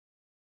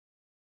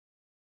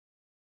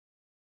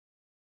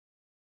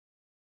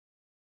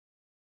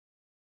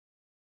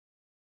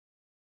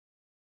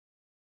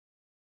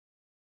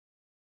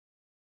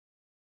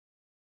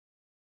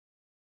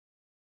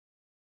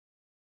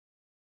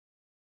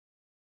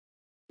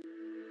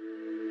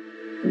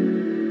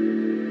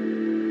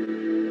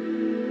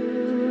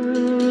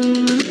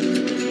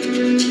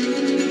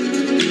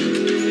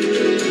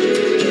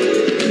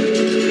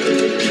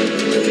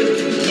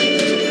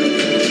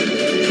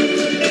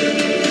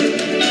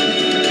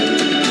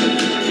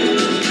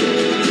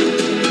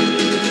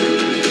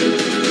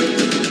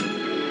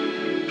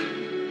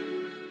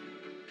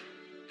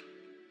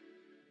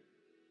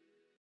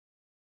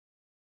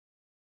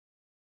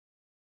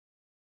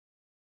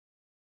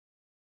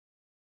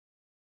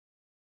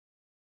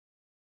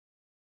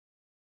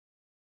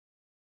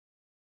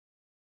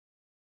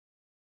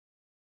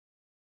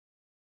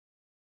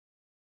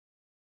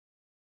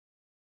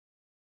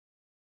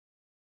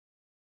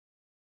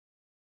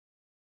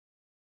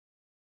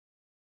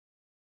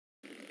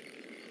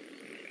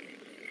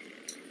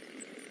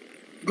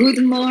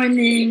Good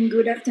morning,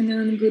 good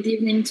afternoon, good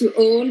evening to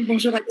all.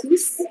 Bonjour à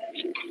tous.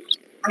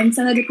 I'm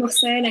Sana de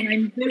Courcelles and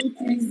I'm very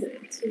pleased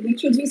to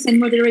introduce and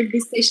moderate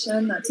this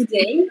session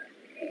today.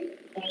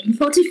 In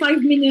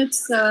 45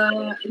 minutes,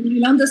 we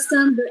will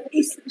understand the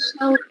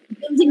essential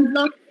building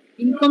block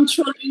in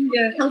controlling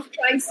health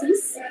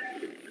crisis.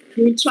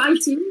 We will try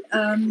to,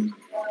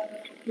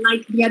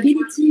 like the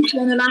ability to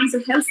analyze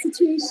the health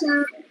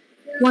situation,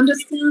 to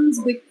understand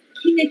the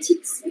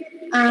kinetics,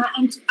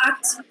 and to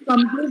act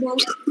from global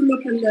to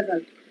local level.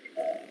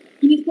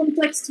 In a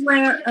context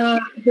where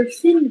the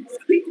film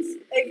script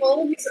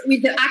evolves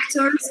with the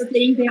actors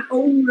playing their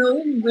own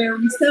role, where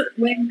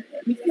when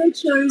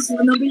researchers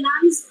were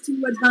mobilized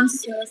to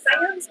advance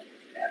science,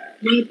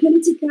 where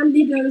political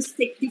leaders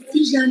take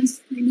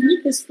decisions to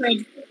limit the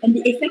spread and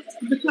the effects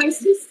of the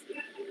crisis,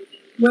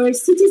 where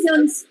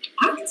citizens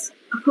act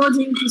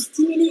according to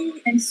stimuli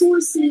and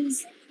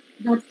sources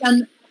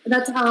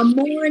that are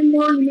more and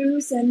more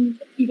numerous and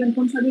even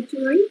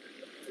contradictory,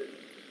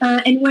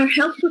 and where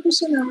health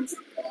professionals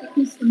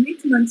whose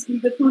commitments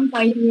with the front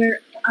line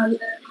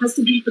has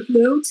to be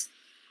applauded,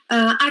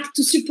 act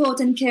to support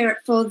and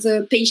care for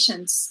the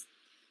patients.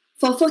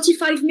 For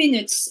 45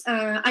 minutes,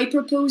 I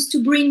propose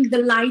to bring the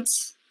light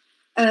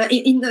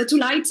to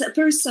light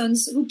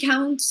persons who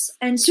count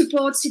and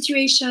support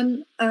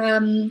situation,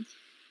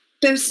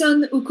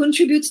 person who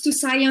contributes to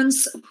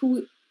science,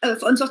 who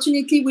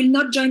unfortunately will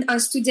not join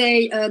us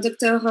today,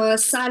 Dr.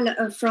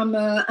 Sal from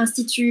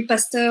Institut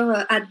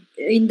Pasteur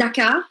in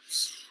Dakar.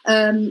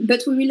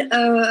 But we will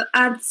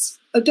add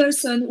a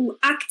person who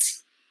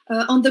acts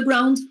on the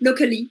ground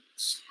locally.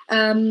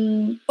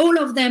 All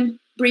of them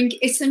bring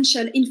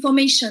essential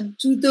information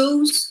to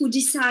those who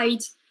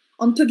decide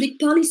on public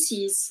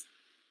policies.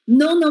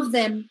 None of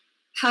them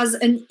has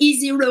an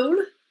easy role,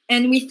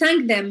 and we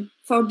thank them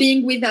for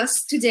being with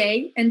us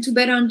today and to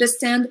better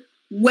understand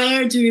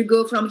where do you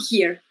go from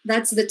here.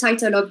 That's the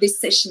title of this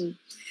session.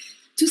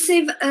 To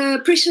save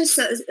precious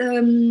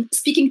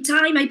speaking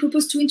time, I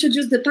propose to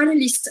introduce the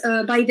panelists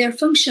by their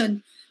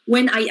function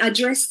when I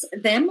address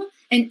them,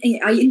 and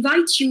I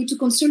invite you to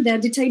consult their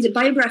detailed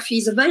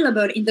biographies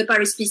available in the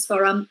Paris Peace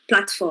Forum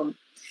platform.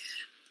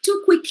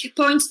 2 quick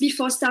points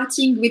before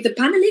starting with the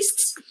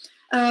panelists.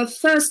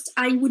 First,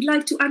 I would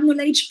like to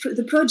acknowledge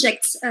the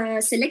projects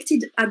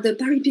selected at the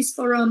Paris Peace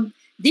Forum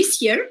this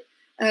year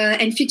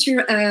and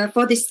feature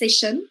for this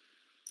session.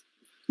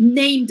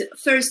 Named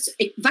first,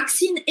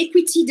 Vaccine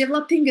Equity,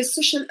 developing a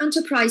social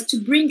enterprise to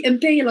bring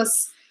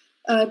Imperial's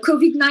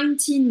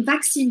COVID-19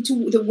 vaccine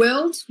to the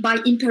world by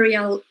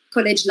Imperial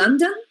College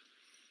London.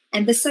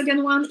 And the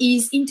second one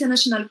is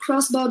International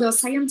Cross-Border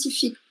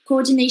Scientific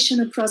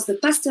Coordination across the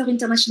Pasteur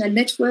International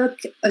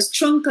Network, a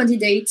strong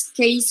candidate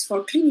case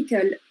for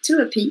clinical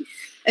therapy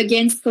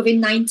against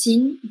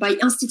COVID-19 by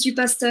Institut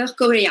Pasteur,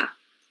 Korea.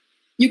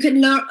 You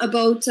can learn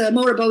about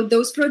more about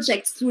those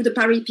projects through the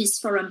Paris Peace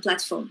Forum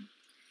platform.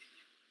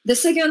 The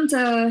second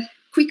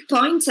quick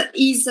point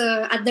is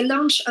at the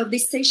launch of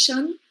this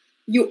session,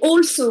 you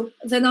also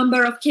the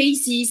number of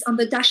cases on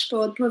the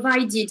dashboard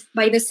provided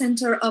by the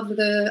Center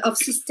of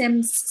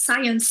Systems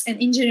Science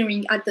and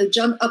Engineering at the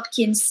Johns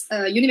Hopkins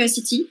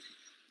University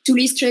to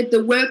illustrate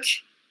the work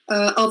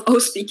of our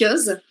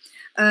speakers.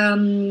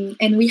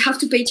 And we have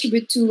to pay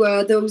tribute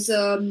to those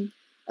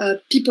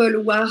people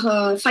who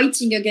are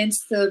fighting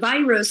against the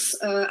virus.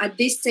 At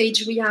this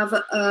stage, we have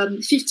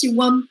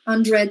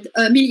 5,100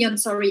 million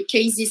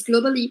cases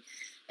globally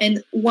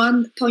and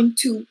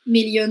 1.2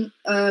 million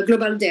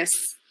global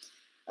deaths.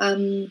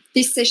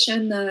 This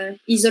session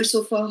is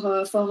also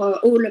for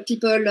all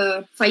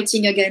people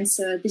fighting against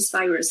this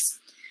virus.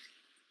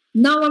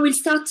 Now I will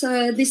start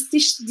this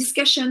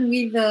discussion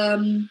with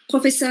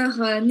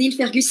Professor Neil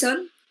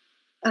Ferguson.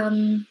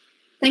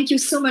 Thank you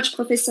so much,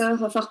 Professor,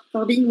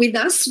 for being with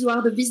us. You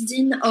are the Vice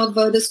Dean of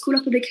the School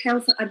of Public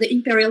Health at the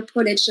Imperial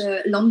College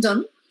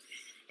London,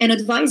 and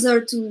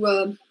advisor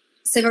to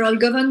several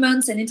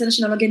governments and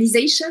international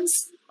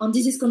organizations on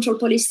disease control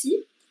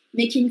policy,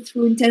 making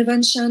through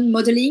intervention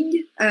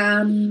modeling.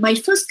 My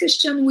first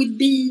question would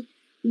be,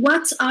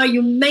 what are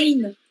your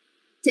main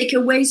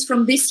takeaways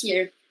from this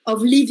year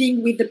of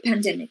living with the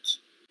pandemic?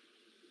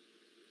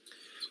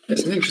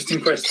 It's an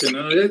interesting question,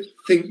 and I don't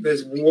think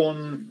there's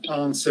one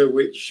answer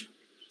which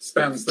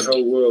spans the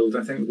whole world.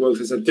 I think the world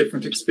has had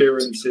different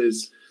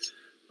experiences.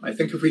 I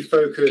think if we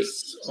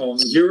focus on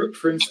Europe,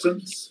 for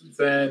instance,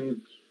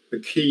 then the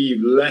key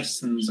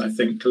lessons I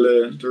think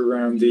learned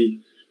around the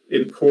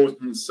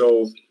importance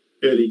of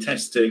early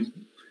testing,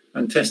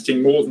 and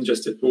testing more than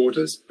just at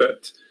borders,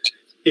 but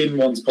in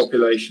one's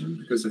population,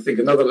 because I think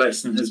another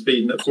lesson has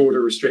been that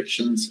border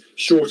restrictions,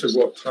 short of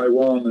what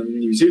Taiwan and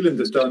New Zealand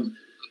have done,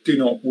 do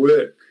not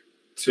work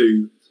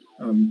to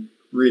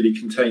really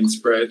contain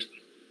spread.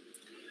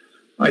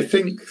 I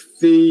think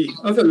the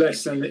other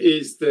lesson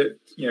is that,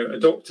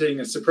 adopting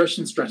a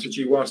suppression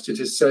strategy, whilst it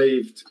has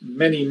saved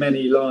many,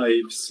 many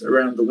lives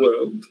around the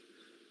world,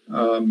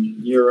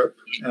 Europe,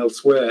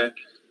 elsewhere,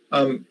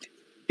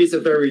 is a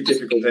very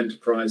difficult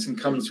enterprise and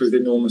comes with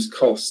enormous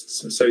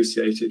costs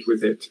associated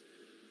with it.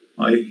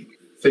 I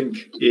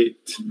think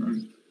it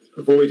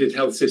avoided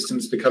health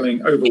systems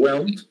becoming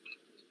overwhelmed,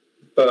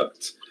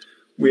 but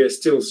we are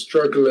still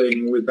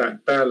struggling with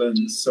that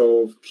balance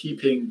of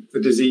keeping the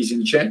disease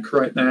in check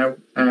right now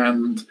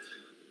and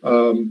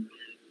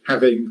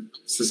having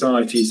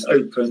societies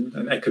open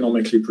and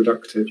economically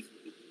productive.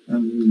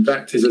 And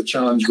that is a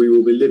challenge we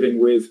will be living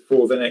with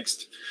for the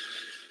next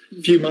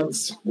few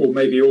months, or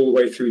maybe all the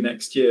way through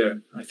next year.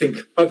 I think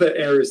other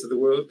areas of the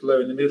world, low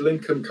and the middle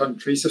income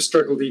countries, have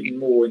struggled even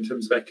more in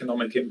terms of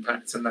economic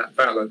impacts and that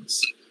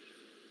balance.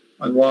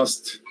 And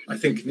whilst I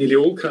think nearly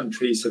all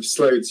countries have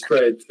slowed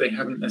spread, they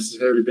haven't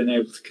necessarily been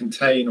able to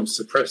contain or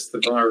suppress the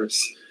virus.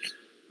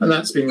 And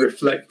that's been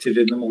reflected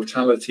in the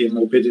mortality and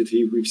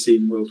morbidity we've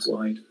seen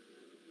worldwide.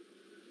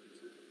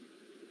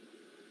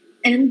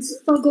 And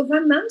for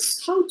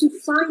governments, how to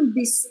find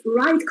this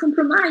right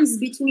compromise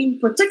between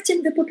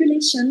protecting the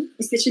population,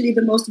 especially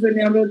the most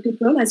vulnerable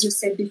people, as you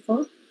said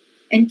before,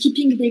 and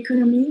keeping the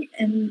economy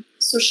and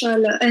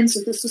social and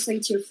the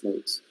society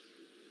afloat?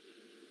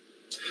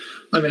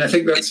 I mean, I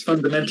think that's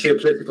fundamentally a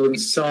political and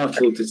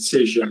societal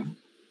decision.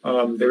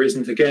 There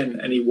isn't,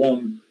 again, any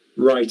one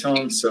right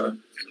answer.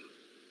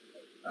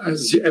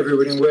 As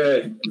everyone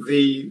aware,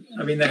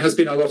 there has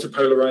been a lot of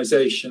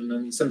polarization,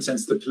 and in some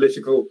sense the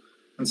political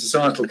and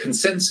societal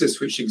consensus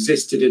which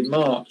existed in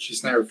March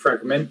is now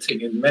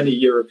fragmenting in many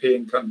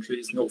European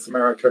countries, North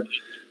America,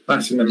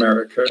 Latin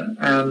America,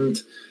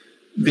 and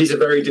these are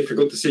very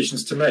difficult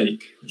decisions to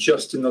make.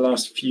 Just in the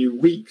last few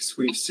weeks,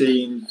 we've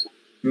seen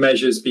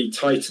measures be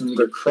tightened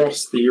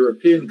across the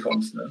European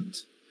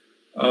continent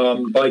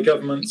by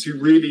governments who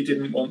really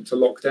didn't want to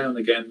lock down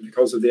again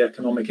because of the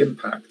economic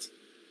impact.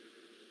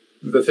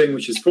 The thing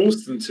which has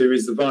forced them to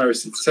is the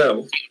virus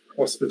itself,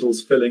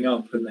 hospitals filling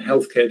up and the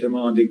healthcare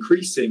demand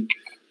increasing,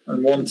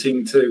 and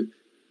wanting to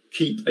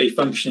keep a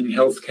functioning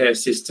healthcare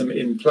system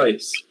in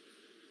place.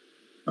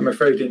 I'm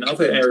afraid in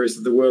other areas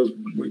of the world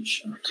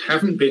which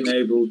haven't been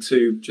able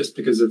to, just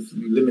because of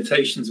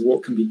limitations of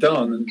what can be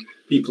done and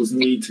people's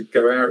need to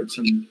go out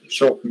and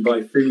shop and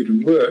buy food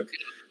and work,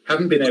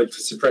 haven't been able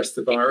to suppress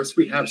the virus.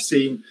 We have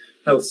seen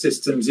health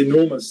systems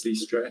enormously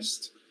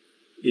stressed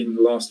in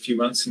the last few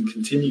months and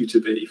continue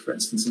to be, for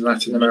instance, in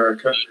Latin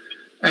America,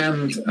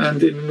 and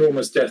an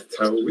enormous death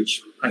toll,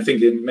 which I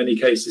think in many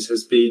cases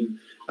has been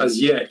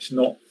as yet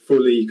not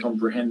fully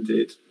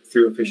comprehended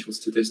through official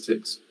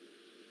statistics.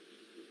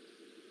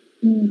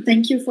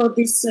 Thank you for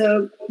this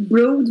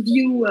broad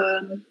view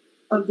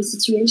of the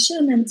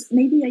situation, and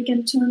maybe I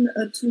can turn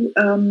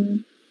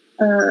to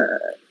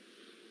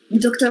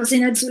Dr.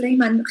 Zenat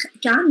Suleiman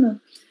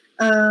Khan.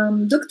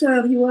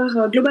 Doctor, you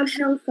are a Global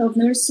Health of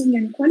Nursing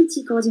and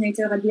Quality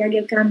Coordinator at the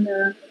Aga Khan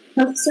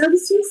Health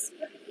Services,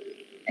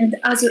 and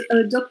as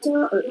a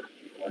doctor,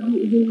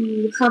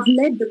 you have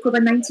led the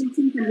COVID-19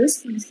 clinical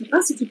response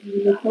capacity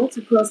report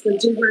across the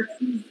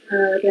geographies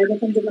the Aga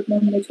Khan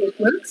Development Network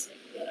works,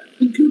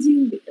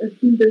 including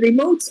in the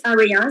remote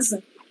areas,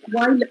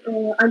 while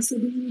also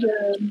being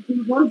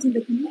involved in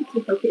the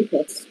community health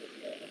efforts.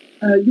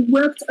 You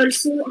worked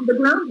also on the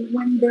ground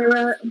when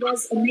there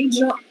was a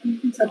major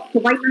increase of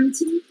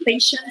COVID-19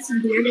 patients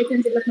in the Aga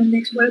Khan Development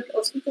Network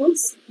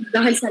hospitals in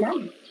Dar es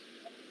Salaam.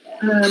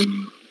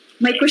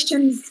 My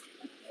question is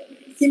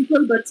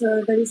simple, but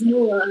there is no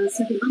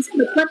simple answer.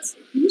 But what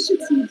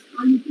initiatives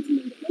are you putting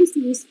in place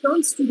in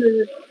response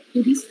to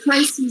this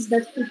crisis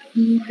that could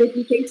be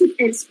replicated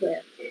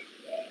elsewhere?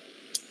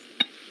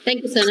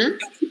 Thank you, Sana.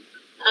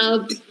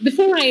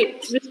 Before I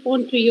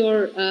respond to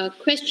your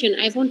question,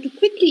 I want to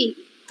quickly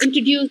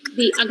introduce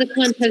the Aga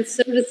Khan Health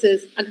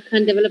Services, Aga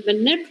Khan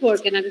Development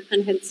Network, and Aga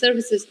Khan Health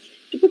Services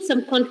to put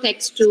some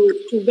context to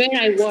where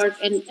I work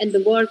and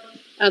the work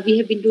we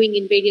have been doing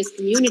in various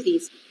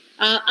communities.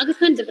 Aga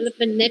Khan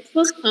Development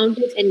Network,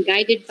 founded and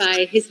guided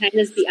by His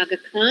Highness the Aga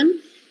Khan,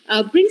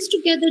 brings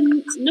together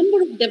a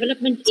number of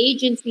development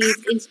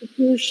agencies,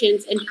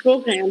 institutions, and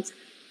programs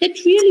that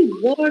really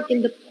work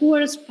in the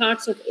poorest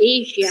parts of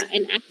Asia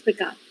and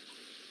Africa.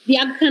 The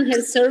Aga Khan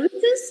Health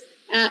Services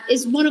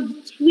is one of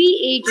 3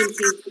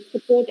 agencies that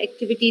support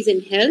activities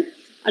in health,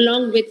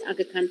 along with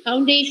Aga Khan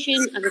Foundation,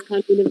 Aga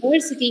Khan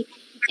University,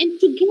 and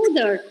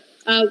together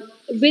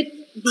with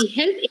the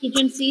health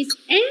agencies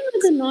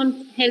and the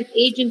non-health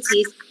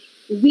agencies,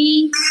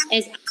 we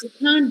as Aga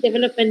Khan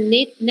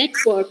Development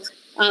Network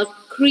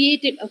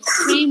created a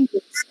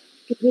framework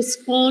to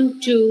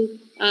respond to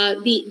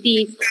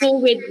the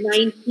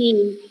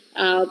COVID-19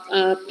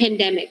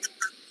 pandemic.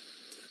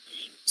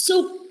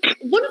 So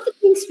one of the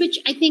things which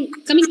I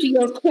think, coming to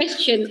your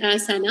question,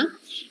 Sana,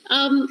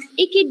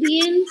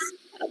 AKDNs,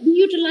 we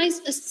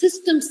utilized a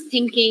systems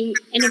thinking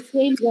and a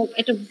framework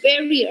at a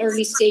very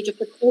early stage of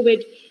the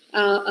COVID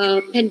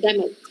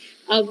pandemic.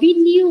 We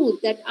knew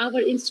that our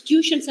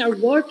institutions are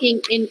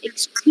working in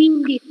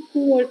extremely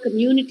poor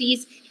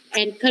communities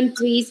and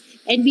countries,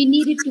 and we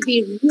needed to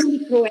be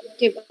really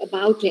proactive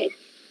about it.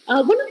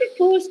 One of the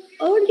first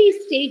early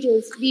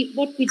stages,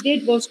 what we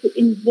did was to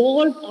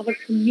involve our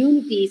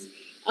communities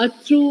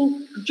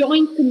through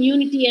joint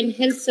community and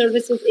health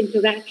services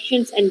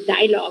interactions and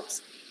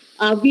dialogues.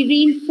 We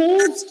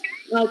reinforced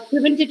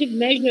preventative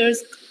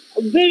measures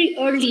very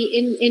early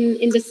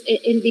in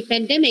the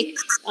pandemic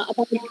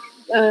about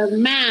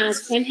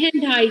masks and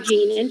hand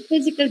hygiene and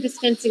physical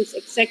distancing,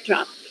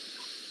 etc.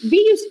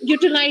 We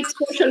utilized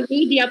social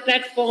media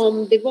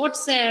platform, the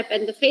WhatsApp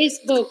and the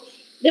Facebook.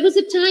 There was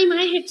a time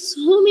I had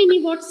so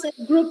many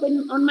WhatsApp group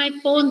on my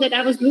phone that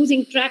I was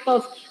losing track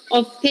of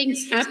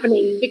things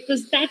happening,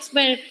 because that's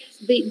where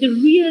the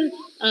real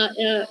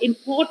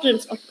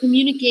importance of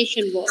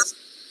communication was.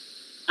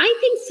 I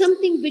think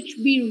something which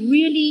we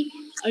really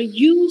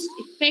used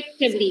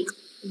effectively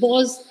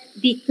was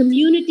the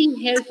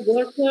community health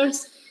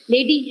workers,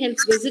 lady health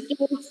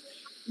visitors,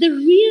 the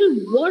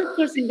real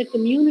workers in the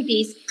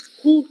communities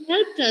who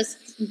helped us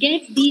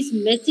get these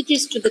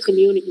messages to the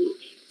community.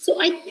 So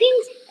I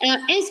think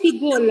as we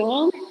go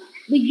along,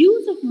 the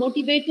use of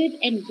motivated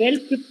and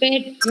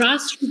well-prepared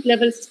grassroots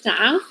level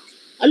staff,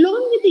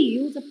 along with the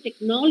use of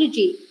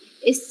technology,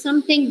 is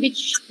something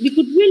which we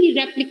could really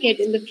replicate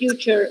in the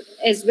future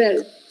as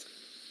well.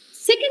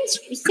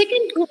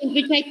 Second point,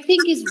 which I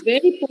think is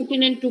very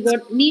pertinent to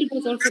what Neil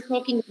was also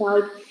talking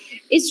about,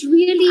 is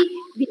really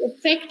the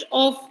effect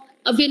of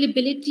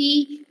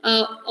availability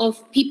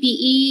of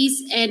PPEs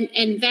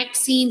and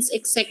vaccines,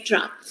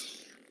 etc.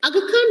 Aga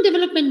Khan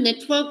Development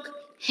Network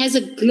has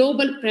a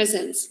global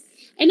presence.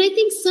 And I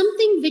think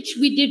something which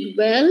we did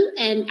well,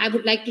 and I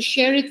would like to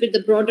share it with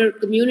the broader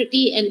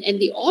community and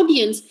the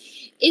audience,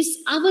 is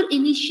our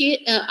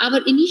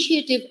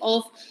initiative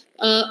of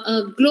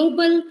a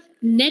global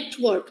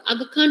network,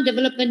 Aga Khan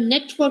Development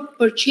Network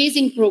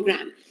purchasing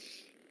program.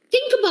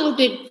 Think about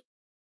it.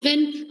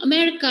 When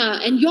America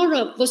and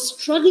Europe was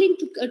struggling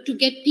to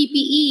get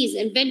PPEs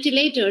and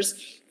ventilators,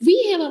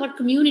 we have our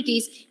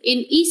communities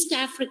in East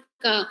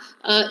Africa,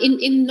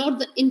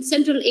 in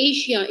Central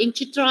Asia, in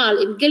Chitral,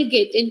 in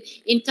Gilgit,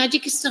 in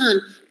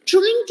Tajikistan,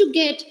 trying to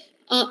get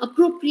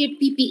appropriate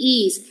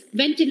PPEs,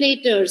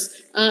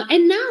 ventilators,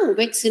 and now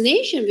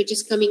vaccination, which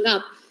is coming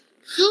up.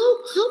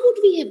 How would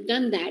we have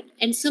done that?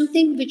 And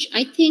something which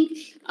I think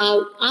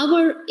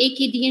our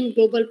AKDN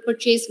Global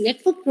Purchase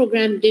Network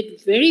program did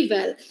very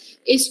well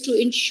is to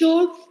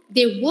ensure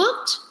they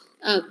worked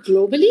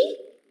globally,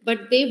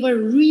 but they were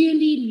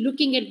really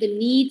looking at the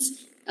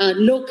needs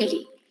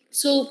locally.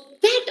 So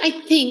that, I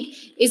think,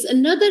 is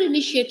another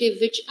initiative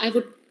which I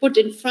would put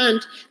in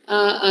front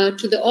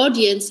to the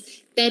audience,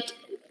 that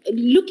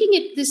looking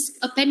at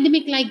a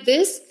pandemic like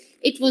this,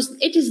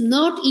 it is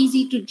not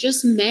easy to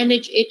just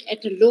manage it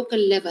at a local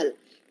level.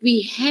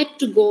 We had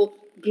to go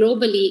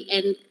globally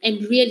and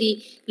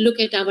really look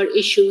at our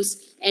issues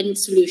and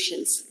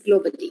solutions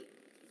globally.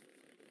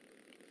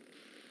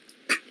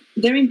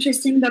 Very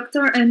interesting,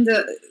 Doctor. And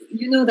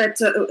you know that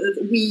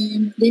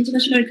the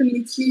international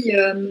community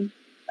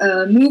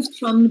moved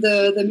from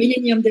the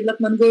Millennium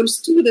Development Goals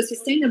to the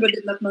Sustainable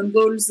Development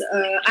Goals,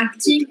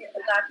 acting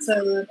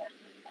that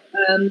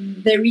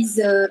there is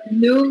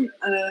no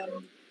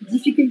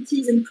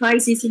difficulties and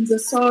crises in the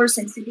source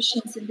and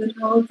solutions in the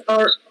north,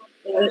 or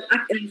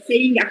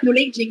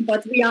acknowledging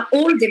that we are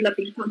all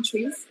developing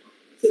countries,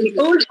 so we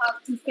all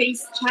have to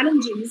face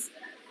challenges,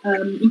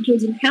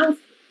 including health.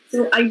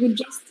 So I would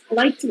just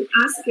like to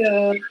ask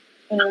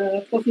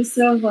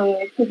Professor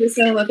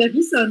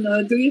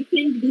Ferguson, do you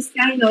think this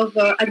kind of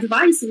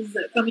advice is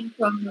coming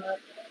from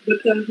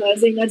Dr.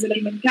 Zainab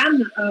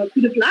Zulaiman-Khan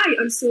could apply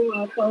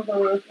also for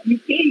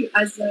UK,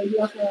 as you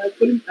are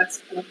calling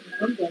us from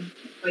London?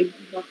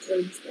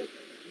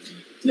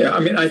 Yeah, I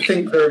mean, I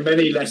think there are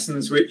many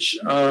lessons which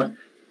are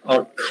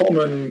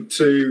common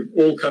to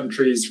all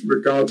countries,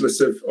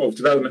 regardless of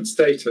development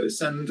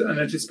status, and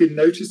it has been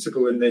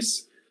noticeable in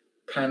this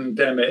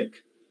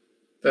pandemic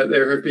that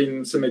there have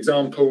been some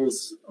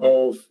examples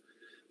of,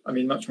 I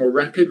mean, much more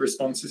rapid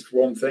responses,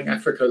 for one thing,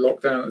 Africa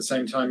locked down at the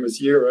same time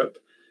as Europe,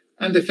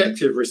 and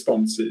effective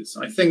responses.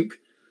 I think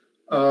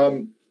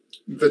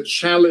the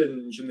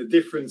challenge and the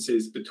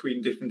differences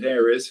between different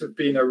areas have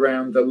been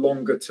around the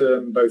longer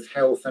term, both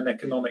health and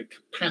economic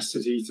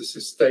capacity to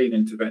sustain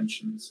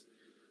interventions.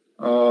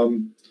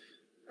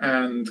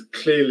 And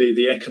clearly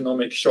the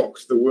economic shock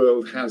to the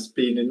world has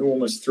been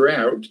enormous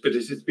throughout, but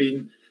it has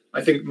been,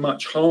 I think,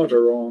 much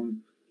harder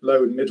on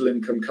low and middle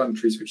income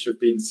countries, which have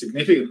been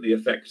significantly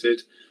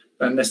affected,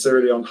 than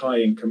necessarily on high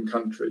income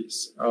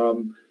countries.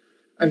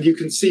 And you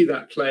can see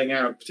that playing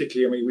out,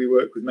 particularly, I mean, we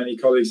work with many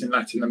colleagues in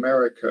Latin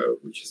America,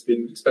 which has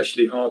been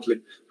especially hard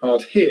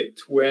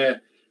hit,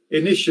 where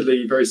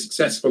initially very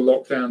successful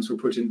lockdowns were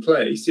put in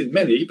place in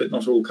many, but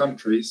not all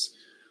countries.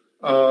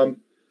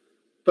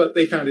 But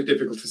they found it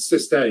difficult to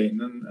sustain,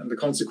 and the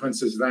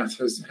consequences of that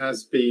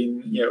has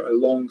been, you know, a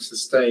long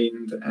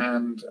sustained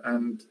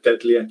and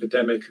deadly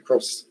epidemic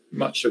across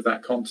much of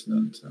that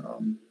continent.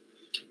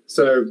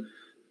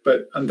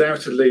 But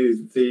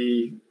undoubtedly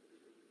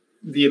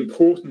the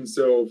importance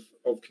of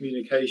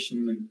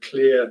communication and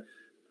clear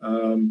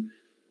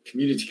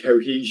community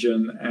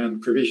cohesion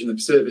and provision of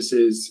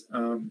services,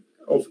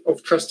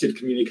 of trusted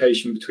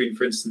communication between,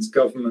 for instance,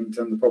 government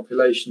and the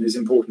population is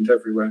important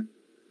everywhere.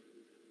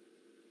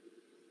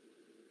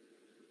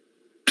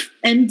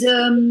 And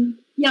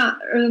Yeah,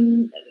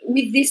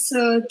 with this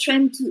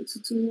trend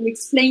to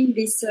explain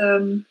this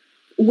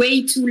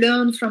way to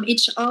learn from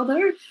each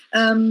other,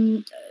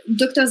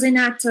 Dr.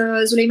 Zenat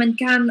Zulaiman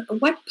Khan,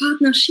 what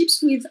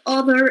partnerships with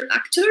other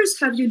actors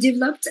have you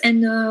developed, and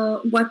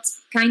what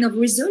kind of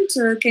result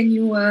can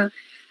you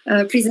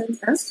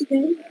present us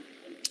today?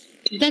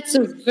 That's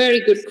a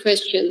very good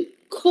question.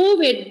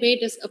 COVID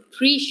made us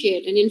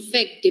appreciate and, in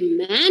fact,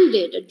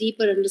 demanded a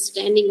deeper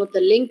understanding of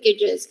the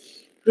linkages,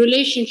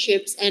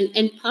 relationships,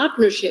 and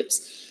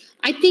partnerships.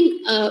 I think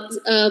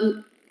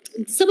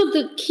some of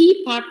the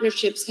key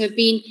partnerships have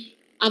been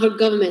our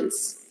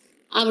governments,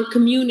 our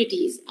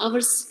communities,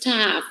 our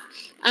staff,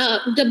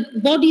 the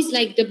bodies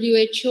like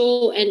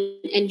WHO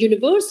and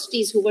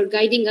universities who were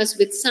guiding us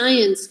with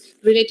science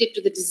related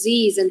to the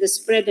disease and the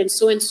spread and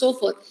so on and so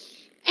forth.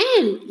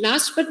 And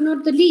last but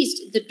not the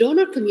least, the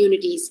donor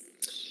communities.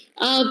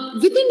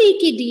 Within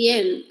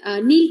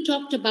AKDN, Neil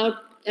talked about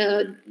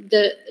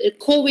the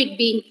COVID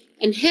being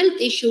a health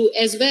issue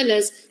as well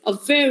as a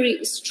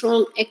very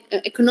strong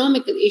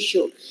economical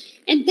issue.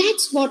 And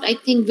that's what I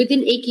think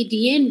within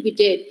AKDN we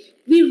did.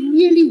 We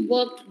really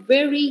worked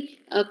very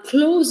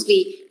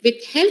closely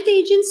with health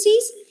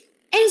agencies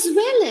as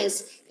well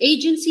as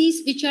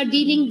agencies which are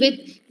dealing with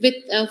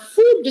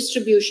food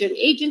distribution,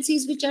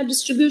 agencies which are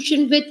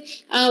distribution with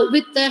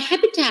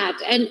habitat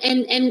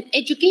and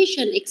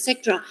education,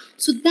 etc.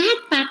 So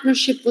that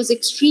partnership was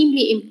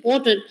extremely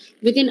important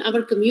within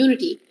our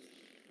community.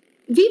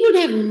 We would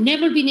have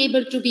never been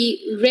able to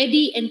be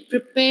ready and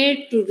prepared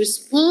to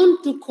respond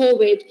to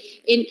COVID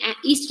in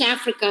East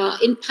Africa,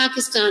 in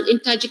Pakistan, in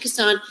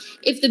Tajikistan,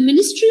 if the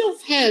Ministry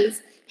of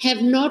Health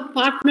have not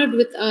partnered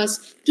with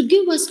us to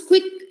give us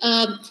quick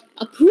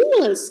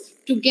approvals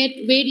to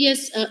get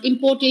various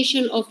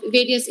importation of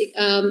various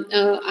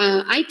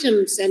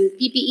items and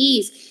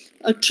PPEs,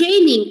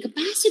 training,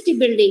 capacity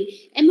building,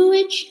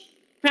 MOH,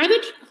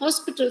 private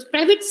hospitals,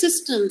 private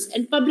systems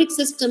and public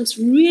systems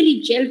really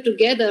gel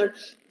together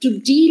to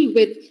deal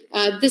with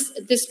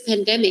this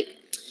pandemic.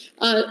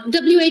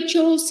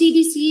 WHO,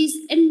 CDCs,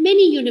 and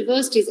many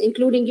universities,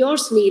 including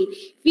yours, Neil,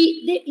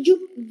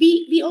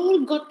 we all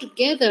got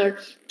together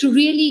to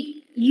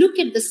really look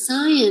at the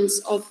science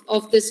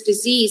of this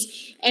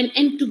disease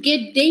and to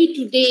get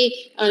day-to-day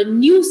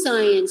new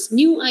science,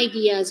 new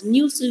ideas,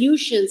 new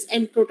solutions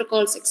and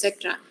protocols,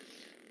 etc.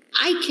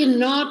 I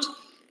cannot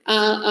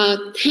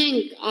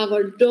thank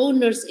our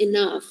donors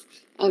enough,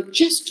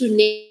 just to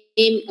name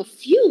a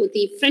few: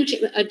 the French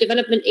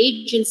Development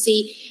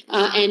Agency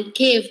and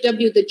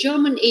KfW, the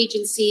German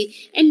agency,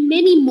 and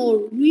many more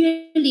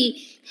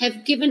really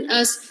have given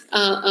us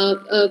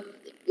the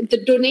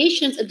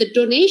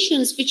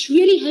donations which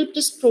really helped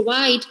us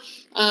provide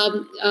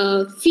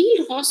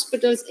field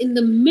hospitals in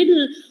the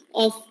middle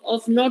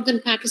of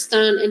northern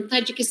Pakistan and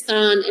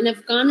Tajikistan and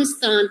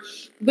Afghanistan,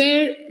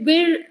 where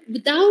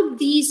without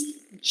these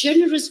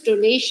generous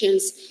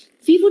donations,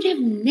 we would have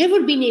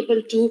never been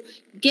able to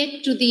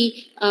get to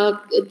the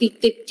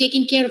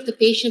taking care of the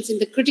patients in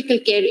the critical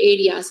care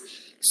areas.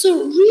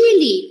 So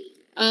really,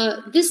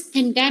 this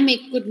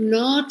pandemic would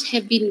not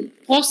have been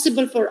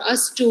possible for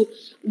us to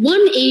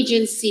one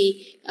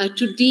agency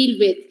to deal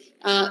with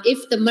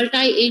if the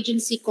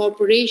multi-agency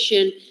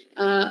corporation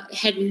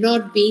had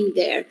not been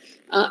there.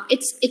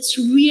 It's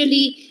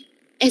really,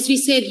 as we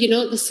said,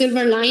 the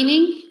silver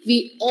lining.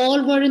 We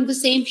all were in the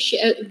same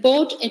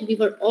boat, and we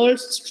were all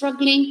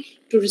struggling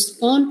to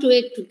respond to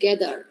it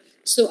together.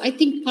 So I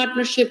think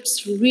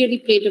partnerships really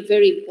played a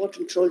very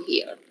important role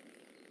here.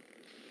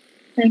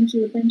 Thank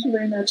you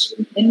very much.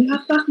 And we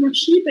have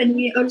partnership, and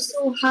we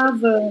also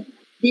have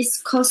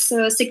this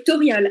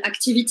cross-sectorial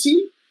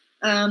activity.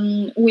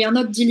 We are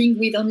not dealing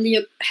with only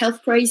a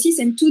health crisis,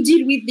 and to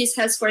deal with this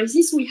health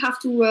crisis, we have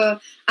to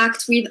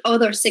act with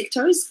other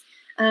sectors.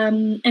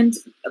 And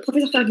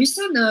Professor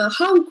Ferguson,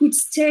 how could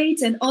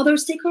state and other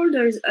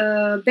stakeholders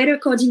better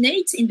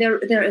coordinate in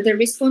their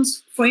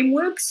response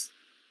frameworks?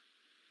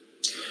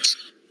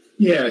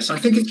 Yes, I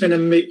think it's been a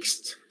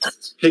mixed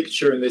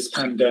picture in this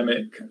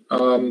pandemic.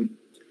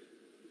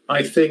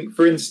 I think,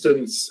 for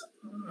instance,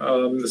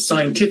 the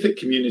scientific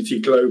community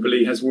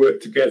globally has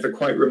worked together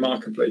quite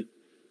remarkably.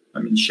 I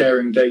mean,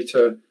 sharing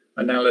data,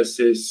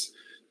 analysis,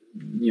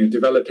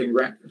 developing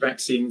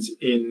vaccines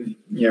in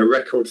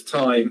record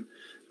time.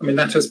 I mean,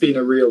 that has been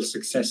a real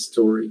success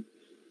story.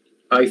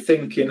 I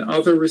think in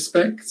other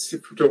respects,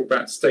 if we talk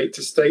about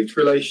state-to-state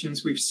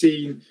relations, we've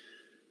seen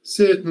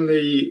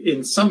certainly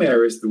in some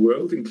areas of the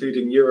world,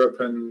 including Europe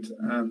and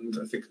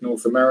I think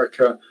North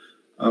America,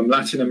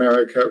 Latin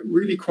America,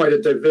 really quite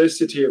a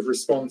diversity of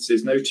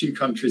responses, no two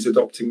countries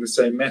adopting the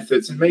same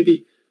methods, and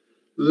maybe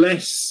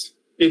less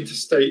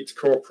interstate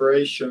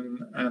cooperation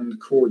and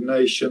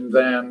coordination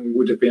than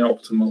would have been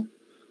optimal.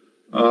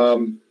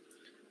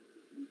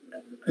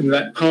 And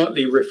that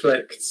partly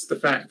reflects the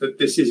fact that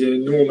this is an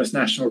enormous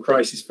national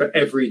crisis for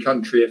every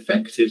country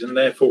affected, and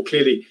therefore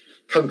clearly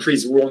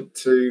countries want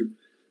to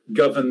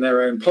govern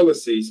their own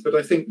policies. But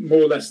I think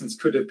more lessons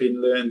could have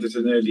been learned at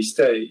an early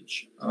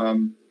stage.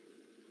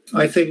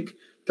 I think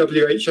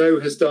WHO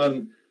has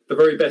done the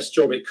very best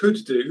job it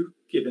could do,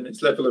 given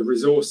its level of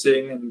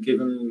resourcing and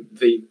given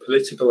the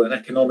political and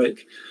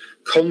economic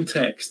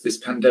context this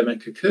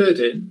pandemic occurred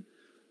in.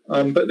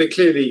 But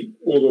clearly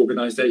all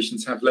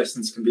organisations have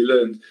lessons can be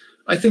learned.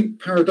 I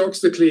think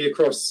paradoxically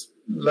across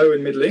low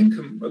and middle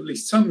income, at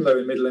least some low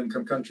and middle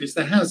income countries,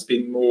 there has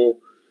been more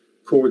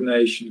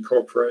coordination,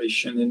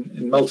 cooperation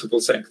in multiple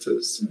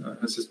sectors,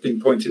 as has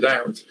been pointed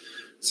out.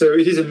 So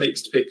it is a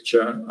mixed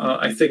picture.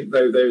 I think,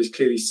 though, there is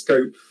clearly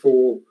scope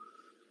for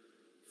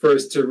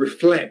us to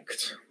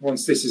reflect,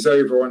 once this is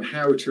over, on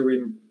how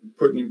to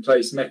put in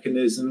place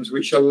mechanisms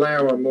which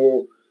allow a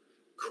more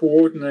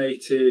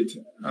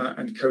coordinated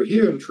and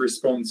coherent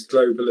response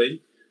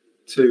globally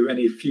to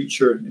any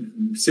future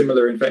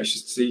similar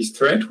infectious disease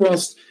threat,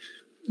 whilst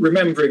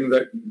remembering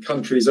that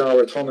countries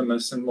are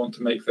autonomous and want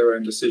to make their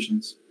own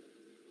decisions.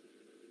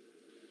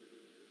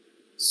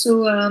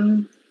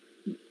 So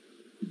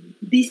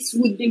this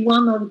would be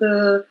one of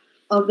the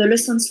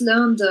lessons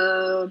learned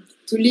to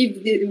live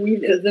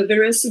with the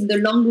virus in the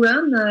long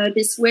run,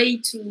 this way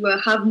to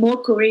have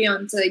more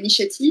coherent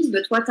initiatives.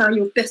 But what are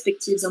your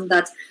perspectives on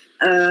that?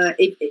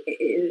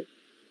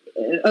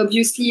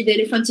 Obviously, the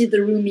elephant in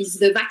the room is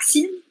the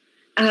vaccine,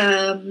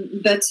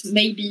 but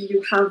maybe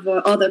you have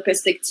other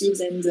perspectives,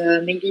 and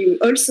maybe you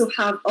also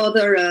have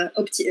other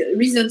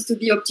reasons to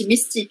be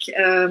optimistic,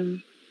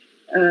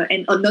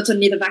 and not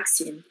only the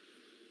vaccine.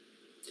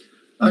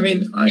 I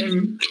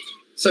mean,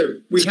 so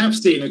we have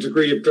seen a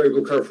degree of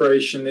global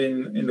cooperation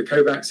in the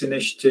COVAX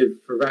initiative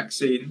for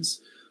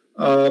vaccines,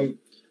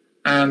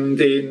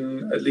 and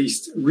in at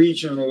least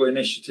regional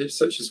initiatives,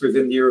 such as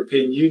within the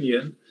European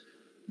Union.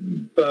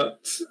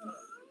 But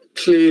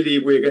clearly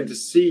we're going to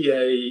see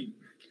in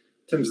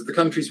terms of the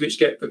countries which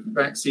get the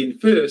vaccine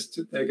first,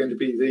 they're going to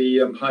be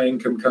the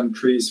high-income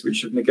countries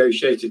which have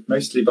negotiated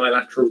mostly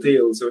bilateral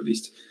deals, or at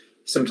least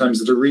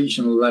sometimes at a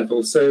regional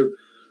level. So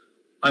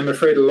I'm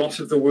afraid a lot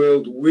of the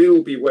world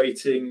will be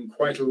waiting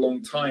quite a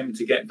long time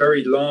to get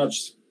very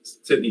large,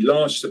 certainly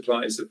large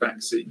supplies of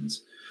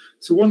vaccines.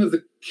 So one of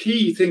the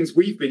key things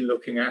we've been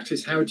looking at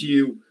is how do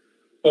you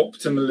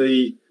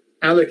optimally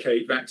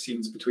allocate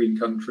vaccines between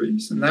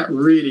countries? And that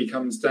really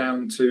comes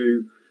down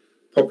to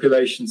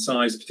population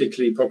size,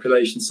 particularly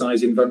population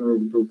size in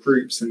vulnerable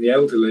groups and the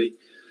elderly.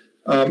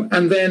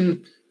 And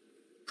then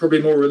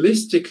probably more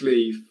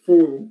realistically,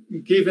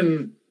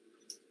 given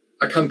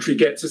a country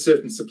gets a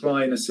certain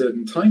supply in a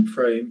certain time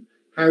frame,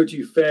 how do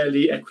you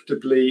fairly,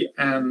 equitably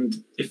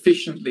and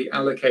efficiently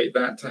allocate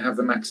that to have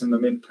the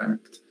maximum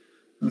impact?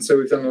 And so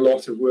we've done a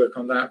lot of work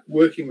on that,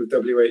 working with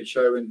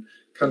WHO and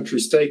country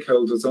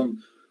stakeholders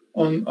on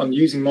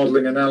using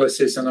modelling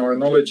analysis and our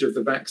knowledge of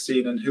the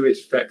vaccine and who it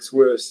affects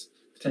worse,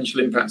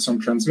 potential impacts on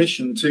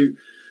transmission, to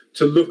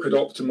look at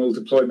optimal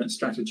deployment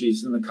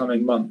strategies in the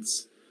coming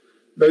months.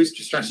 Those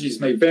strategies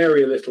may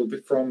vary a little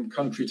bit from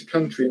country to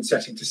country and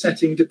setting to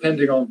setting,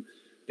 depending on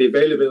the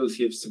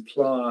availability of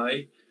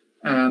supply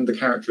and the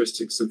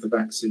characteristics of the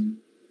vaccine.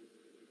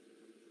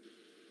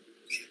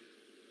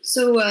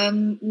 So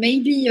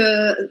maybe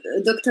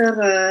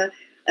Dr.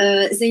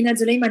 Zeina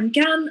Zuleyman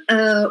Khan,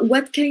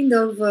 what kind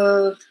of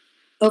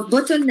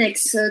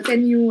bottlenecks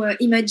can you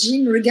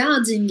imagine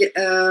regarding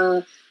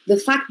the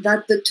fact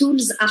that the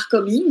tools are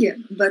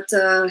coming, but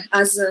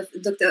as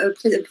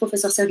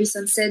Professor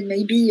Servison said,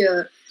 maybe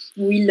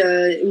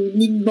we'll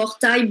need more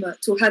time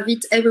to have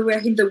it everywhere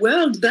in the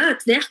world,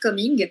 but they're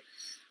coming.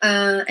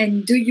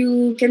 And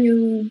can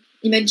you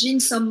imagine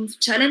some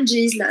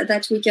challenges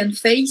that we can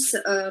face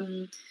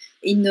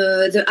in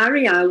the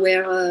area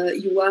where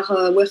you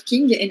are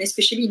working, and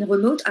especially in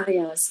remote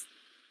areas?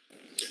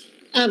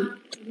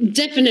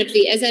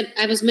 Definitely. As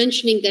I was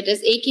mentioning that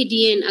as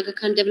AKDA and Aga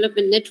Khan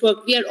Development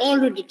Network, we are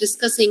already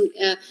discussing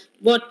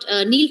what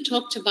Neil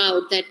talked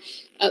about, that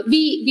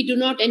we do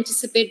not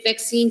anticipate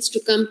vaccines to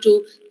come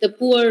to the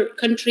poor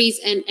countries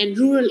and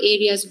rural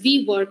areas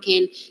we work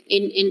in,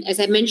 as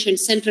I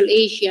mentioned, Central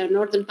Asia,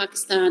 Northern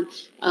Pakistan,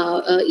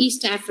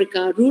 East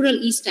Africa, rural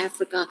East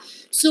Africa.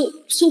 So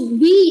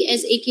we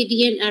as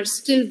AKDN are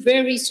still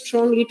very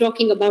strongly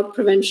talking about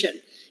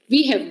prevention.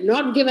 We have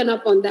not given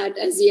up on that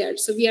as yet.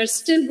 So we are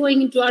still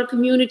going into our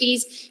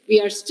communities. We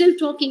are still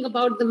talking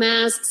about the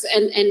masks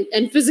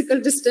and physical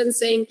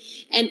distancing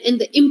and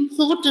the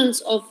importance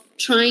of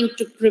trying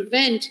to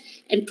prevent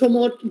and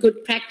promote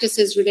good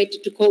practices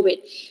related to COVID.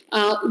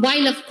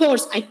 While, of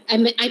course,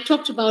 I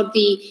talked about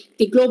the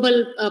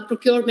global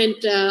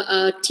procurement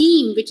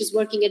team, which is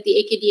working at the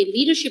AKDN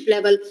leadership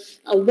level,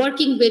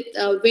 working with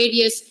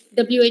various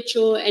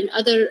WHO and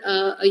other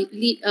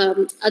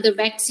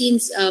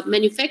vaccines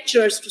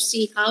manufacturers to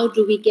see how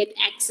do we get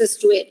access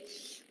to it.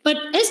 But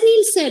as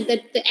Neil said,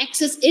 that the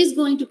access is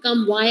going to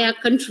come via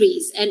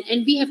countries,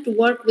 and we have to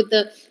work with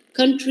the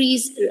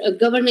country's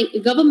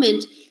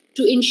government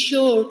to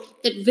ensure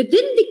that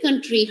within the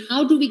country,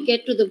 how do we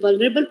get to the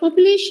vulnerable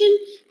population?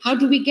 How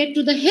do we get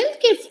to the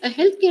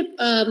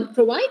healthcare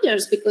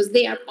providers, because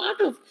they are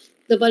part of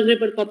the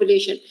vulnerable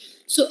population?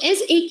 So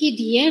as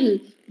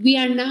AKDN, we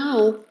are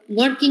now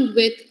working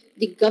with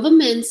the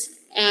governments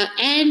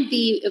and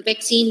the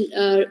vaccine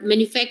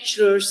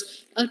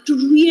manufacturers to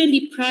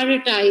really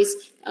prioritize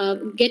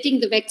getting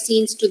the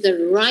vaccines to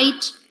the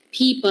right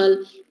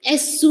people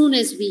as soon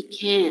as we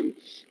can.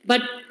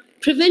 But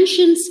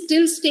prevention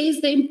still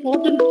stays the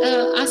important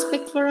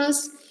aspect for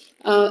us.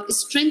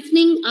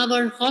 Strengthening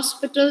our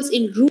hospitals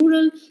in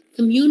rural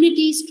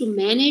communities to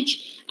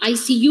manage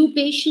ICU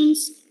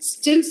patients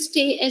still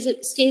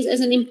stays as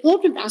an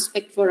important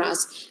aspect for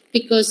us,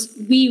 because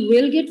we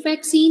will get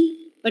vaccine,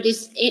 but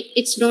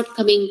it's not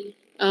coming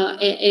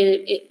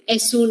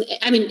as soon.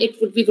 I mean,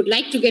 we would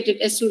like to get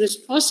it as soon as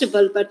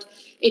possible, but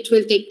it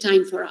will take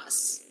time for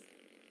us.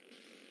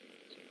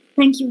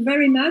 Thank you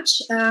very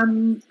much.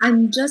 I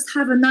just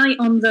have an eye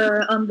on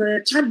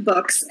the chat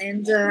box,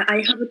 and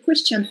I have a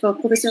question for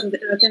Professor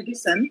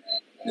Ferguson.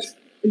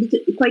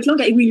 Quite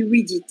long. I will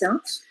read it.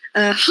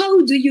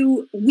 How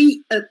do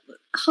we,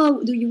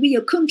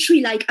 a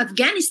country like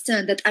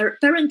Afghanistan that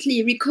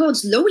apparently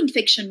records low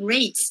infection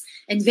rates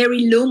and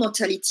very low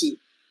mortality,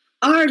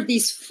 are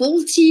these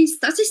faulty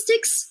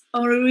statistics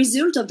or a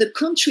result of the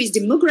country's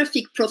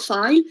demographic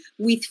profile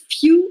with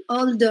few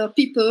older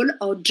people,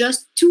 or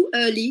just too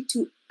early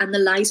to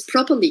analyze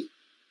properly?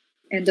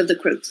 End of the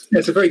quote.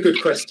 That's a very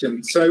good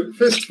question. So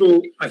first of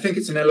all, I think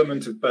it's an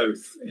element of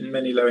both in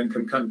many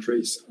low-income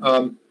countries.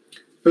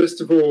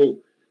 First of all,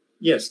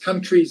 yes,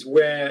 countries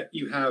where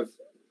you have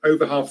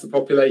over half the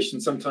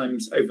population,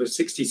 sometimes over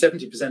 60,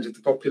 70% of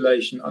the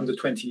population under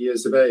 20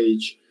 years of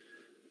age,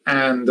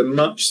 and a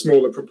much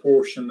smaller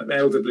proportion of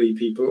elderly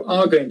people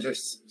are going to,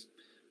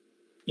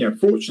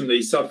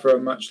 fortunately suffer a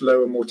much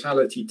lower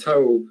mortality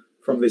toll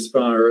from this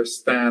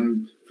virus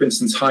than, for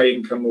instance,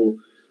 high-income or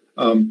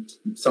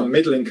some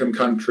middle-income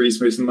countries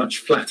with a much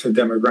flatter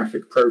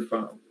demographic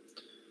profile.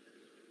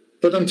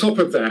 But on top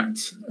of that,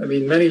 I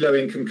mean, many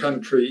low-income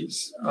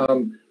countries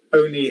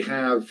only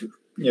have,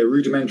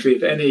 rudimentary,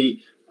 if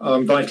any,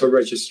 vital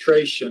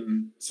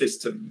registration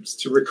systems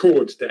to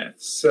record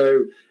deaths,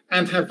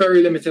 and have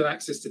very limited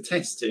access to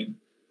testing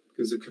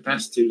because of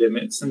capacity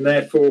limits, and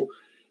therefore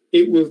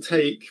it will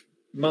take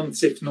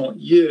months, if not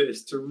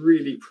years, to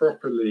really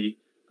properly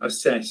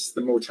assess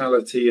the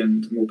mortality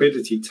and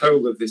morbidity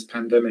toll of this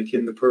pandemic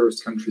in the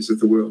poorest countries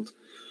of the world.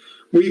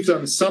 We've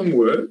done some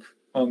work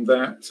on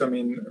that. I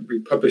mean, we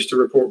published a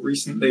report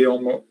recently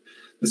on what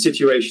the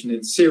situation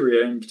in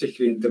Syria, and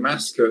particularly in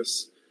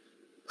Damascus,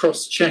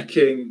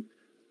 cross-checking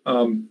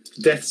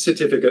death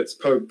certificates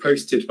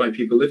posted by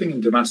people living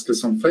in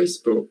Damascus on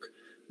Facebook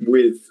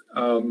with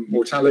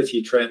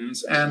mortality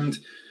trends, and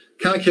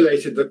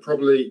calculated that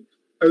probably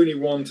only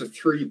 1% to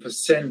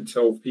 3%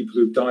 of people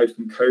who've died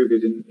from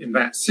COVID in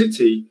that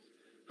city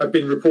have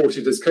been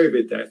reported as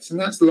COVID deaths. And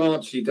that's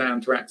largely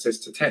down to access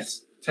to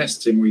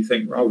testing, we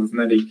think, rather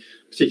than any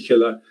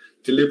particular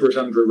deliberate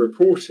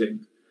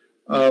underreporting.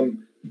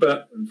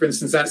 But for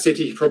instance, that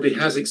city probably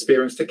has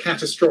experienced a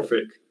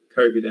catastrophic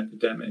COVID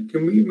epidemic.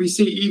 And we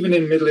see even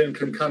in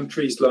middle-income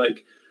countries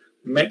like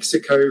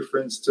Mexico, for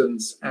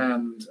instance,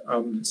 and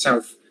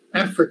South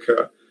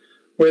Africa,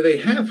 where they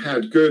have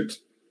had good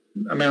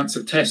amounts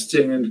of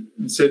testing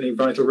and certainly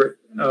vital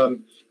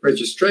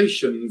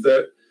registration,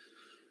 that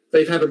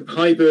they've had a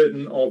high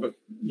burden of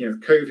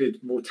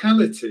COVID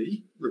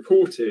mortality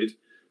reported,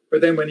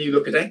 but then when you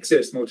look at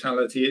excess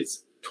mortality,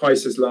 it's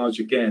twice as large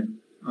again.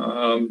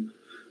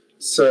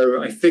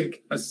 So I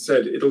think, as I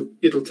said,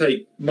 it'll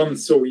take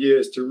months or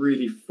years to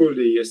really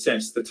fully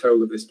assess the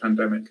toll of this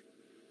pandemic.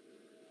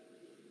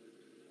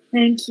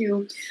 Thank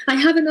you. I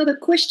have another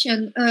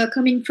question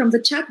coming from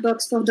the chat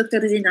box for Dr.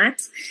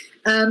 Zinat.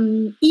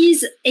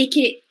 Is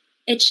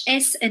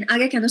AKHS and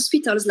Aga Khan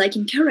hospitals, like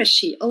in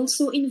Karachi,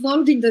 also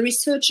involved in the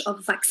research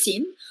of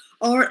vaccine,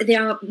 or they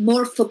are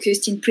more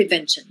focused in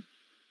prevention?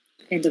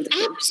 End of the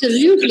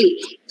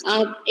Absolutely.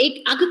 Aga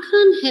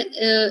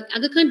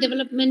Khan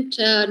Development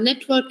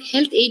Network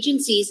health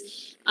agencies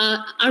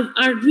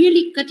are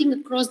really cutting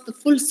across the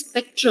full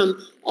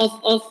spectrum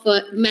of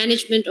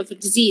management of a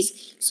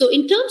disease. So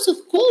in terms of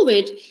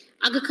COVID,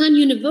 Aga Khan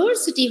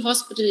University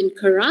Hospital in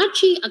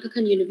Karachi, Aga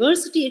Khan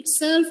University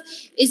itself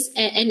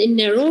and in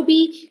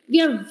Nairobi, we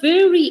are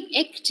very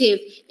active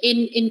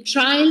in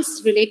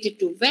trials related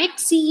to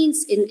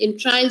vaccines, in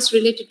trials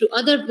related to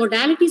other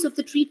modalities of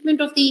the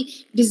treatment of the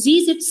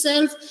disease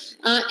itself,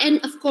 and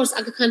of course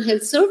Aga Khan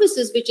Health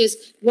Services, which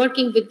is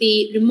working with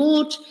the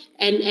remote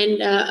and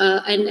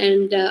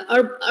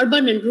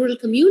urban and rural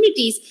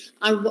communities,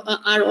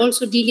 are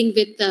also dealing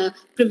with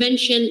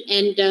prevention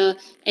and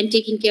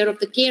taking care of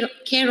the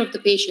care of the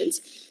patients.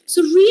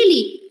 So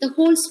really, the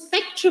whole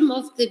spectrum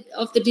of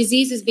the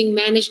disease is being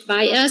managed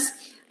by us,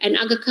 and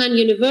Aga Khan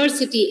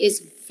University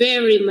is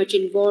very much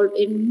involved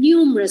in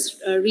numerous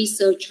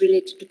research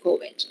related to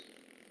COVID.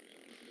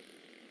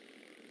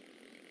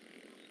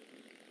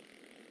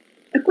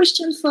 A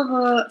question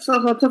for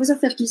Professor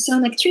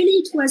Ferguson. Actually,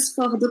 it was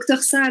for Dr.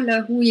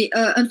 Sal, who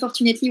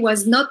unfortunately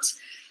was not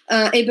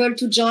able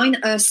to join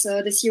us,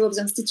 the CEO of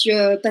the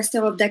Institut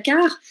Pasteur of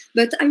Dakar.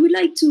 But I would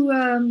like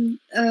to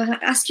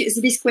ask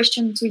this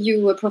question to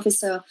you,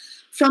 Professor.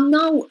 From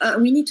now,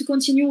 we need to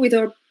continue with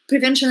our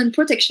prevention and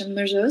protection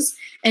measures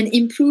and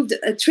improved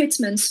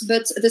treatments,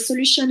 but the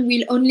solution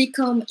will only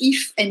come if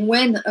and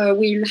when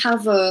we'll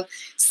have a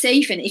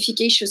safe and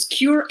efficacious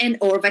cure and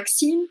or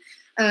vaccine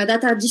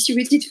that are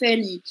distributed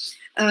fairly.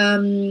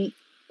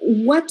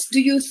 What do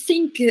you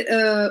think,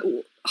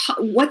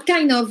 what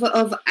kind of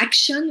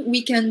action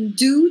we can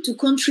do to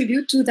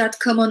contribute to that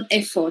common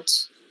effort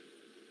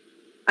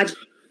at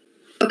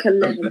local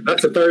level?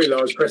 That's a very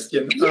large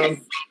question. Yes.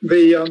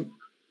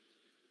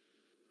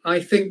 I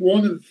think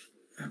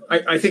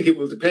I think it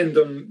will depend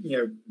on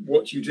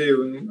what you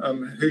do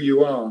and who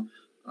you are.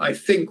 I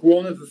think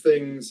one of the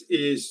things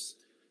is,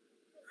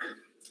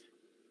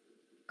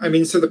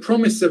 so the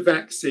promise of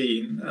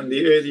vaccine and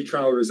the early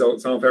trial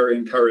results are very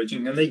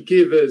encouraging, and they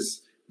give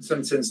us, in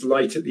some sense,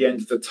 light at the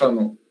end of the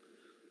tunnel.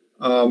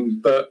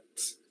 But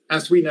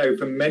as we know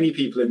from many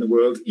people in the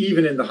world,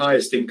 even in the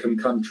highest income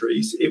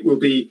countries, it will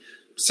be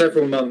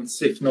several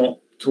months, if not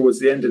towards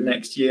the end of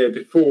next year,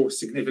 before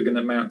significant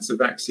amounts of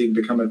vaccine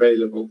become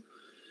available.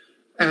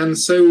 And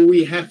so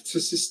we have to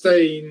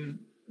sustain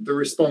the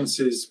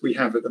responses we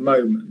have at the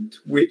moment,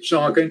 which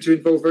are going to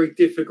involve very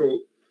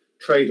difficult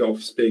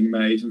trade-offs being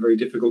made and very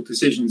difficult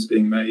decisions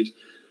being made.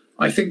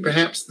 I think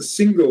perhaps the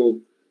single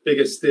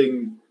biggest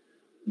thing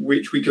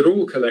which we could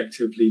all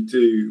collectively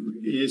do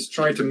is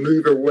try to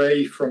move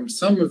away from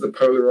some of the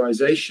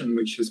polarization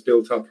which has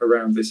built up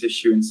around this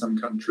issue in some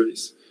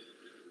countries,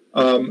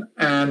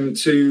 and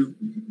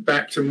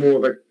back to more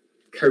of a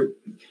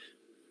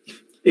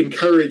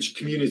encourage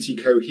community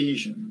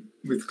cohesion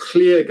with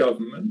clear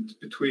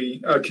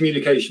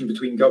communication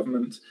between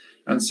government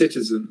and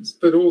citizens,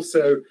 but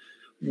also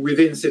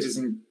within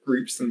citizen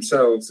groups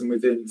themselves and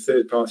within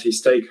third-party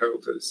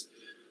stakeholders.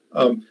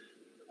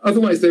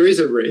 Otherwise, there is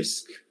a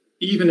risk,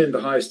 even in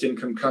the highest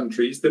income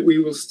countries, that we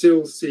will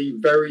still see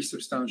very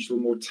substantial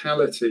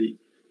mortality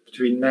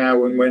between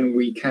now and when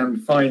we can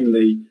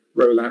finally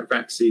roll out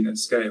vaccine at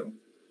scale.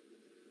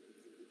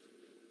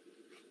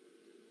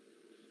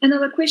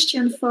 Another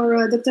question for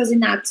Dr.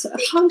 Zinat.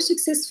 How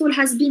successful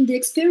has been the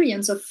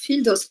experience of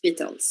field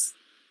hospitals?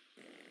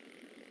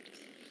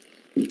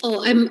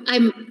 Oh, I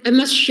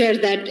must share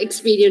that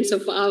experience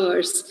of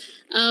ours.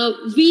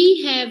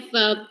 We have,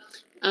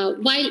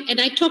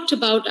 and I talked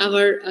about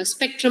our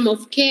spectrum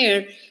of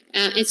care,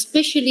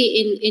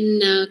 especially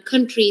in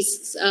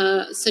countries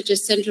such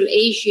as Central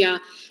Asia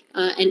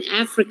and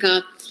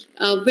Africa,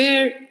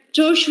 where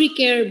tertiary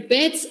care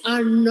beds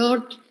are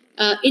not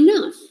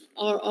enough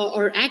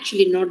or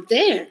actually not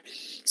there.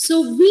 So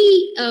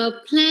we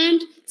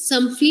planned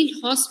some field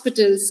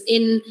hospitals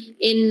in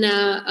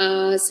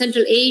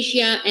Central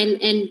Asia and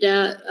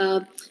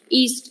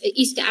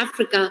East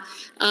Africa,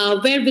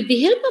 where with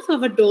the help of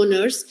our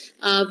donors,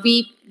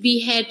 we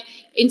had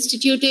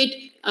instituted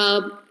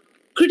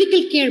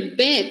critical care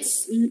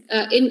beds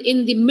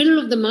in the middle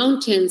of the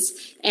mountains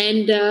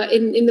and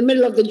in the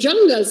middle of the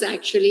jungles,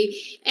 actually,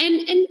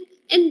 and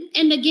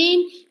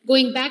again,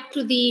 going back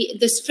to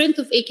the strength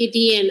of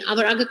AKD and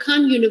our Aga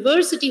Khan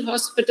University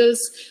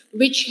hospitals,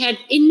 which had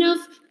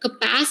enough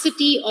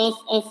capacity of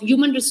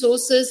human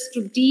resources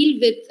to deal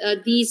with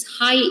these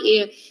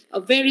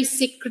very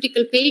sick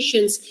critical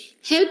patients,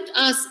 helped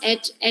us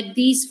at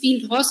these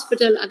field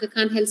hospital Aga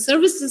Khan Health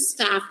Services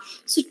staff.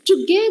 So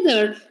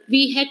together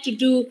we had to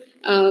do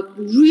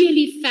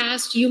really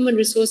fast human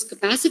resource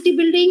capacity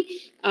building,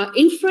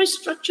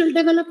 infrastructural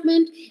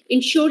development,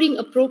 ensuring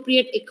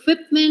appropriate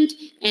equipment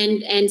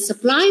and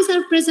supplies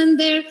are present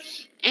there.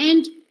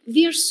 And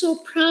we are so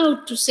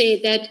proud to say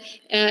that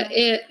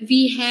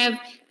we have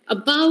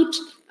about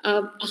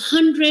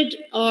 100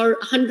 or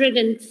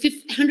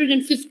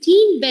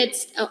 115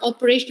 beds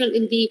operational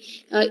in the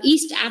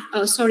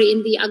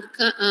in the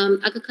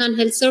Aga Khan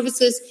Health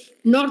Services,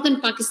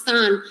 Northern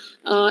Pakistan,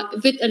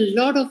 with a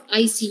lot of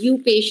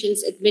ICU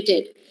patients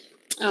admitted.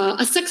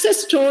 A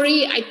success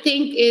story, I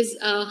think, is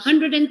a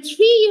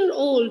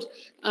 103-year-old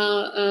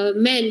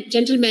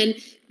gentleman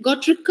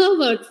got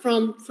recovered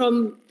from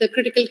the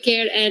critical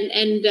care,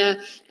 and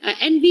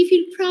we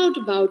feel proud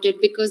about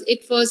it because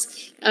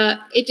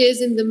it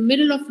is in the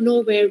middle of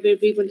nowhere where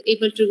we were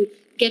able to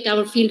get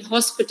our field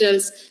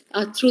hospitals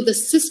through the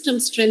system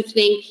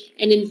strengthening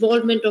and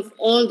involvement of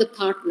all the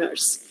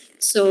partners.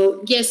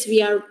 So yes,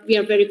 we are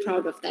very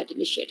proud of that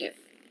initiative.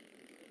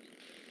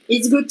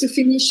 It's good to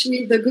finish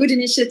with a good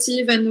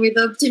initiative and with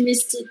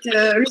optimistic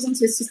reasons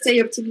to stay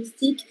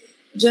optimistic.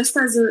 Just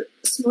as a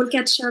small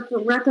catch-up,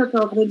 wrap-up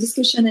of the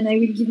discussion, and I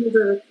will give you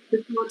the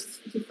floor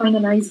to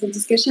finalize the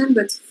discussion.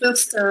 But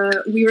first,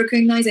 we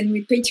recognize and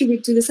we pay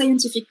tribute to the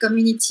scientific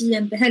community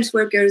and the health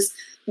workers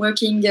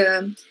working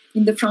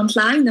in the front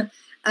line.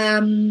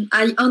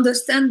 I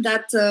understand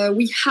that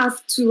we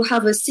have to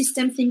have a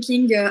system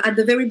thinking at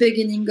the very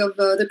beginning of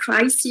the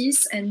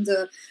crisis and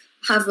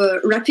have a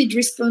rapid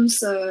response,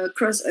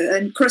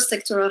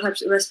 cross-sectoral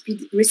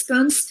rapid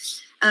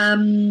response.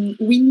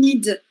 We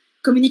need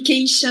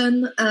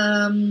communication,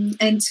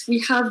 and we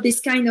have this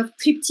kind of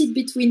triptych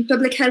between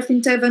public health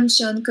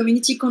intervention,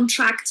 community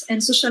contract,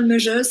 and social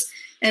measures,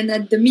 and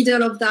at the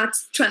middle of that,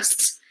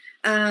 trust.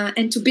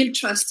 and to build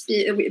trust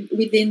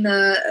within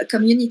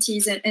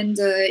communities and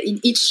in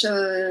each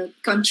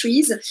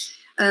countries.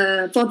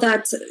 For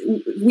that,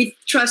 with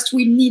trust,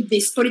 we need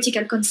this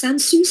political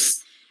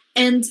consensus,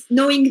 and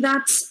knowing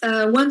that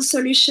one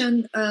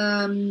solution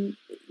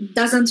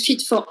doesn't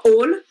fit for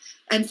all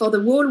and for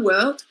the whole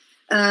world.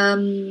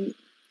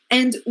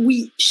 And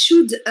we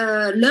should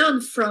learn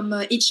from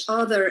each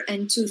other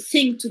and to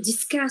think, to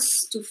discuss,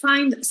 to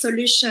find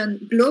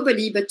solution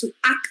globally, but to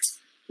act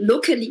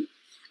locally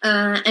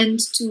and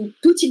to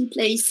put in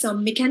place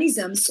some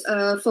mechanisms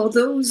for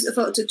those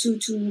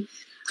to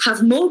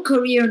have more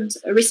coherent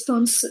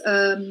response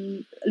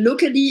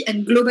locally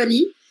and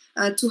globally,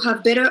 to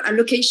have better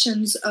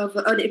allocation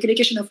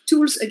of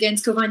tools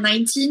against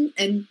COVID-19.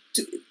 And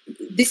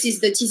this is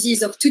the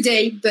disease of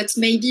today, but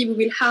maybe we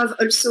will have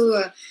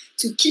also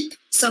to keep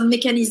some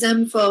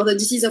mechanism for the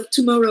disease of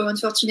tomorrow.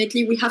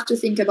 Unfortunately, we have to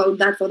think about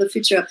that for the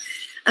future.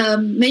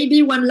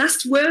 Maybe one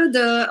last word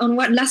on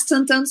one last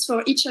sentence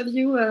for each of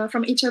you,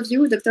 from each of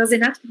you, Dr.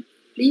 Zeenat,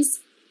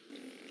 please.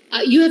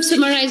 You have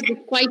summarized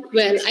it quite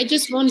well. I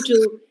just want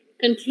to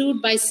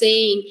conclude by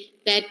saying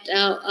that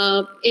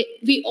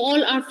we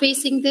all are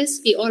facing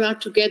this, we all are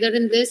together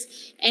in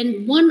this,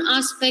 and one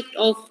aspect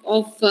of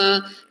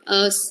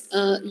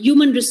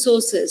human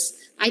resources,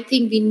 I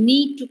think we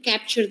need to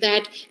capture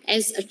that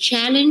as a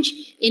challenge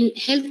in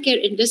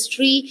healthcare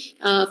industry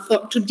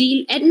to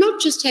deal, and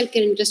not just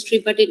healthcare industry,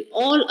 but in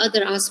all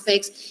other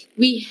aspects.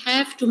 We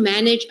have to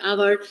manage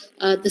our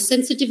the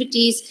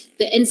sensitivities,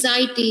 the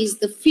anxieties,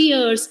 the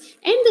fears,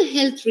 and the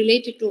health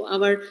related to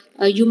our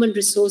human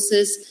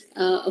resources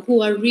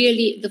who are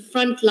really the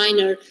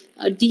frontliner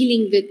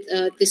dealing with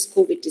this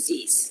COVID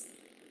disease.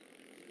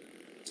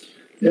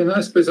 Yeah, and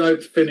I suppose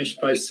I'd finish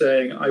by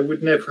saying I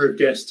would never have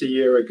guessed a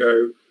year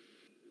ago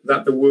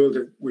that the world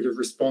would have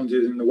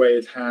responded in the way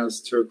it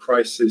has to a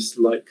crisis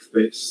like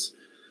this.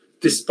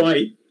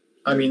 Despite,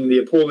 I mean, the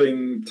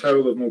appalling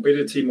toll of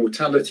morbidity,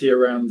 mortality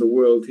around the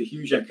world, the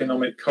huge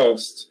economic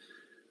cost,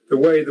 the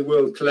way the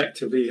world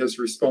collectively has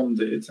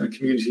responded and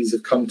communities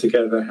have come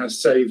together has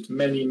saved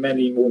many,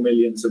 many more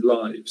millions of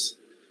lives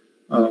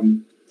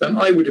than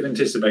I would have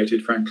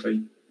anticipated,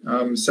 frankly.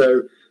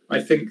 So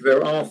I think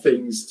there are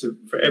things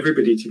for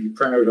everybody to be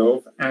proud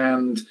of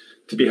and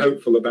to be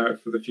hopeful about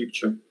for the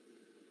future.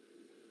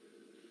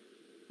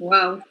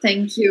 Wow,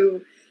 thank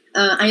you.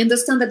 I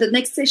understand that the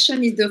next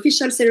session is the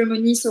official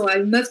ceremony, so I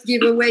must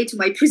give away to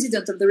my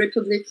President of the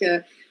Republic,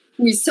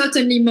 who is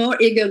certainly more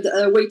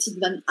eager-waited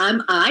than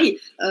am I,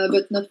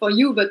 but not for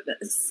you. But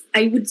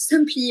I would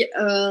simply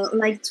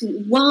like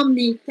to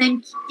warmly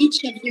thank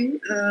each of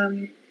you.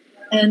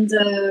 And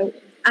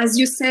as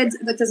you said,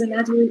 Dr.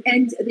 Zeenat, we will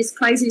end this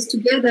crisis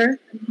together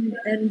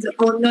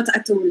or not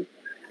at all.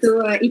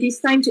 So it is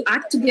time to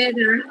act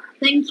together.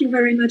 Thank you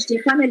very much,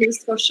 dear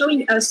panelists, for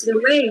showing us the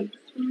way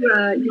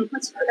through your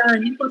particular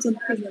and important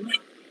presence.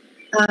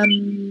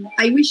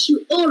 I wish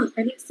you all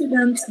an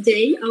excellent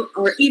day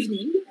or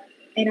evening,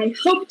 and I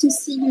hope to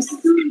see you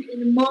soon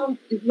in more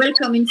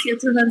welcoming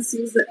environments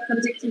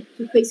conducted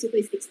to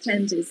face-to-face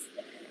exchanges.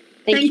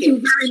 Thank you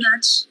very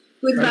much.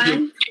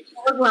 Goodbye.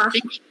 Au revoir.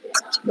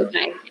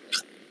 Goodbye.